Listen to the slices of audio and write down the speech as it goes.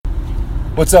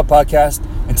What's up, podcast?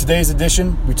 In today's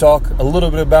edition, we talk a little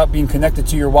bit about being connected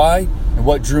to your why and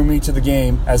what drew me to the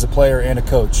game as a player and a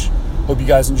coach. Hope you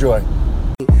guys enjoy.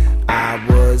 I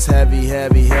was heavy,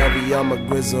 I'm a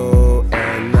grizzle,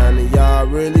 and none of y'all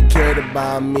really cared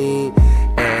about me,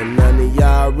 and none of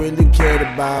y'all really cared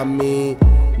about me.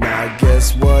 Now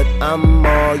guess what? I'm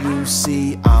all you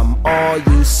see,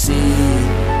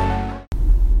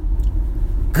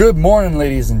 Good morning,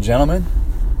 ladies and gentlemen.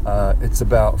 It's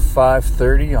about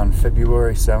 5:30 on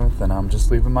February 7th, and I'm just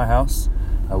leaving my house.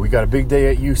 We got a big day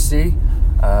at UC.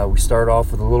 We start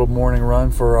off with a little morning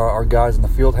run for our guys in the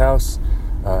field house,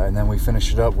 and then we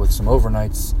finish it up with some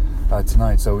overnights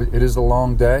tonight. So it is a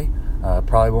long day.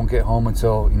 Probably won't get home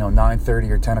until 9:30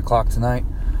 or 10 o'clock tonight.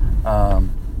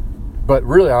 But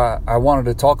really, I wanted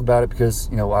to talk about it because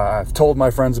I've told my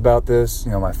friends about this,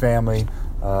 my family,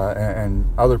 and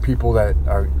other people that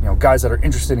are guys that are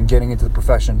interested in getting into the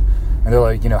profession, and they're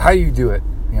like, how do you do it?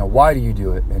 Why do you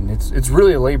do it? And it's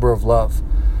really a labor of love.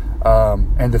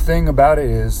 And the thing about it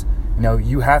is,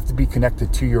 you have to be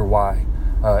connected to your why.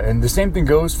 And the same thing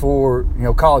goes for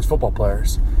college football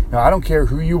players. I don't care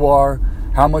who you are,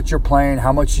 how much you're playing,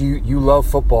 how much you love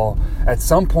football. At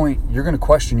some point, you're going to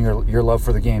question your love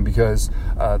for the game because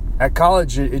at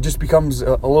college, it just becomes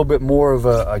a little bit more of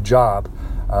a job.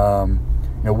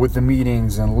 With the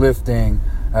meetings and lifting,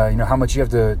 how much you have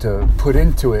to put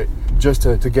into it just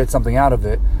to get something out of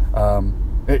it.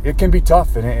 It can be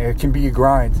tough and it can be a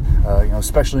grind,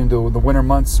 especially in the winter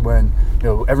months when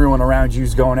everyone around you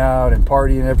is going out and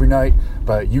partying every night,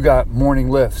 but you got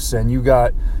morning lifts and you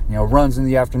got runs in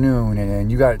the afternoon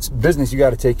and you got business you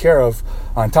got to take care of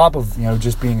on top of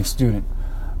just being a student.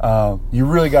 You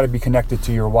really got to be connected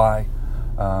to your why.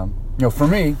 For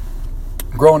me,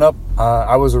 growing up,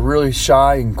 I was a really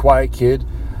shy and quiet kid,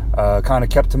 kind of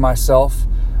kept to myself,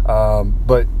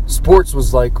 but sports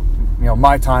was like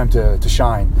my time to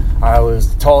shine. I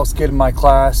was the tallest kid in my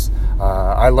class.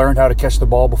 I learned how to catch the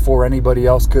ball before anybody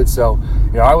else could, so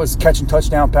I was catching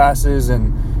touchdown passes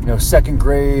in second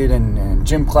grade and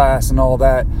gym class and all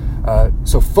that.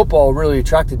 So football really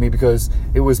attracted me because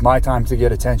it was my time to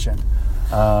get attention.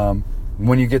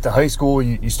 When you get to high school,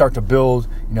 you start to build,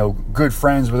 good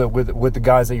friends with the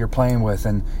guys that you're playing with.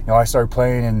 And, I started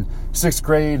playing in sixth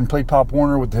grade and played Pop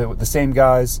Warner with the same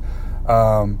guys.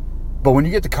 But when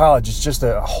you get to college, it's just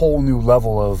a whole new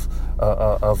level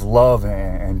of love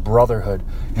and brotherhood.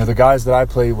 The guys that I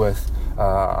play with,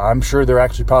 I'm sure they're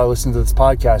actually probably listening to this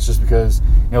podcast just because,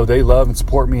 they love and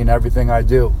support me in everything I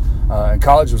do. And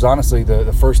college was honestly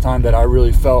the first time that I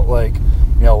really felt like,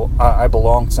 I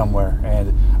belonged somewhere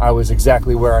and I was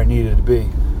exactly where I needed to be.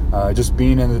 Just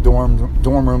being in the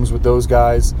dorm rooms with those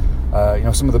guys,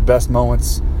 some of the best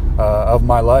moments of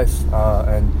my life.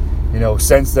 And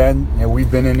since then, we've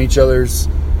been in each other's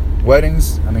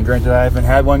weddings. I mean, granted, I haven't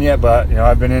had one yet, but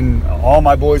I've been in all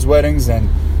my boys' weddings, and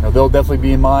they'll definitely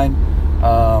be in mine.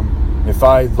 If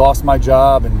I lost my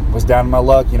job and was down in my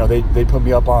luck, they put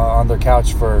me up on their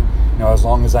couch for as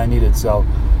long as I needed. So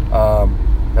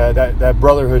that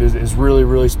brotherhood is really,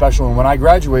 really special. And when I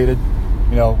graduated,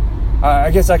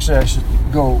 I guess actually I should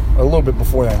go a little bit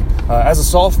before then. As a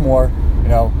sophomore,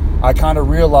 I kind of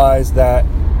realized that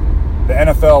the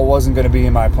NFL wasn't going to be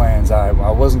in my plans. I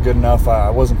wasn't good enough. I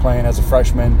wasn't playing as a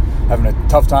freshman, having a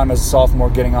tough time as a sophomore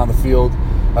getting on the field.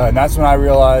 And that's when I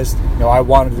realized, I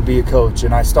wanted to be a coach.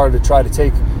 And I started to try to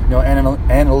take, an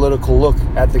analytical look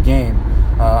at the game.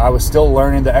 I was still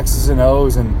learning the X's and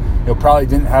O's and, probably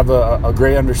didn't have a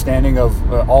great understanding of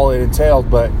all it entailed.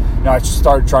 But, I just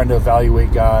started trying to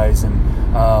evaluate guys and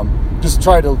just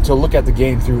try to look at the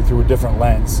game through a different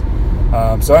lens.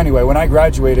 So anyway, when I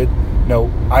graduated,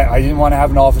 I didn't want to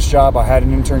have an office job. I had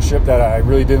an internship that I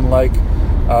really didn't like,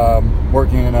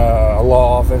 working in a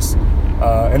law office.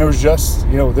 And it was just,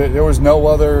 there was no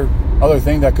other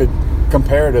thing that could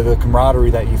compare to the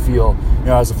camaraderie that you feel,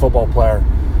 as a football player.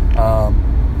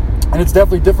 And it's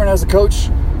definitely different as a coach.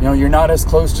 You're not as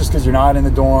close just because you're not in the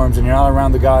dorms and you're not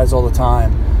around the guys all the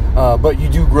time. But you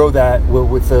do grow that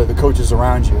with the coaches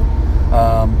around you.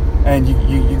 And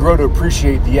you grow to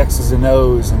appreciate the X's and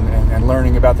O's and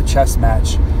learning about the chess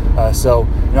match. So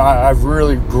I've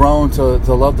really grown to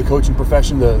love the coaching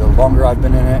profession the longer I've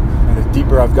been in it and the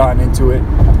deeper I've gotten into it.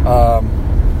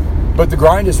 But the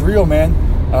grind is real, man.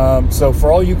 So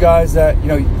for all you guys that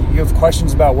you have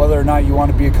questions about whether or not you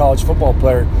want to be a college football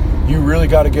player, you really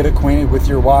got to get acquainted with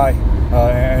your why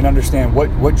and understand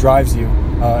what drives you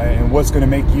and what's going to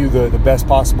make you the best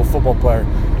possible football player.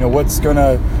 What's going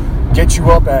to get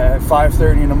you up at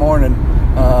 5:30 in the morning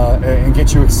and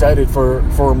get you excited for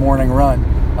a morning run.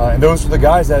 And those are the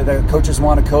guys that coaches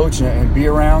want to coach and be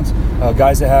around.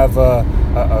 Guys that have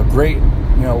a great,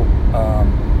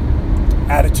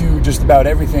 attitude just about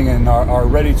everything and are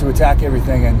ready to attack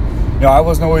everything. And I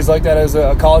wasn't always like that as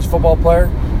a college football player.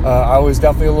 I was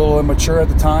definitely a little immature at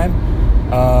the time.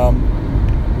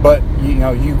 But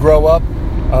you grow up,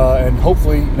 and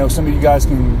hopefully some of you guys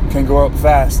can grow up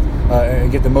fast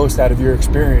and get the most out of your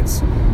experience.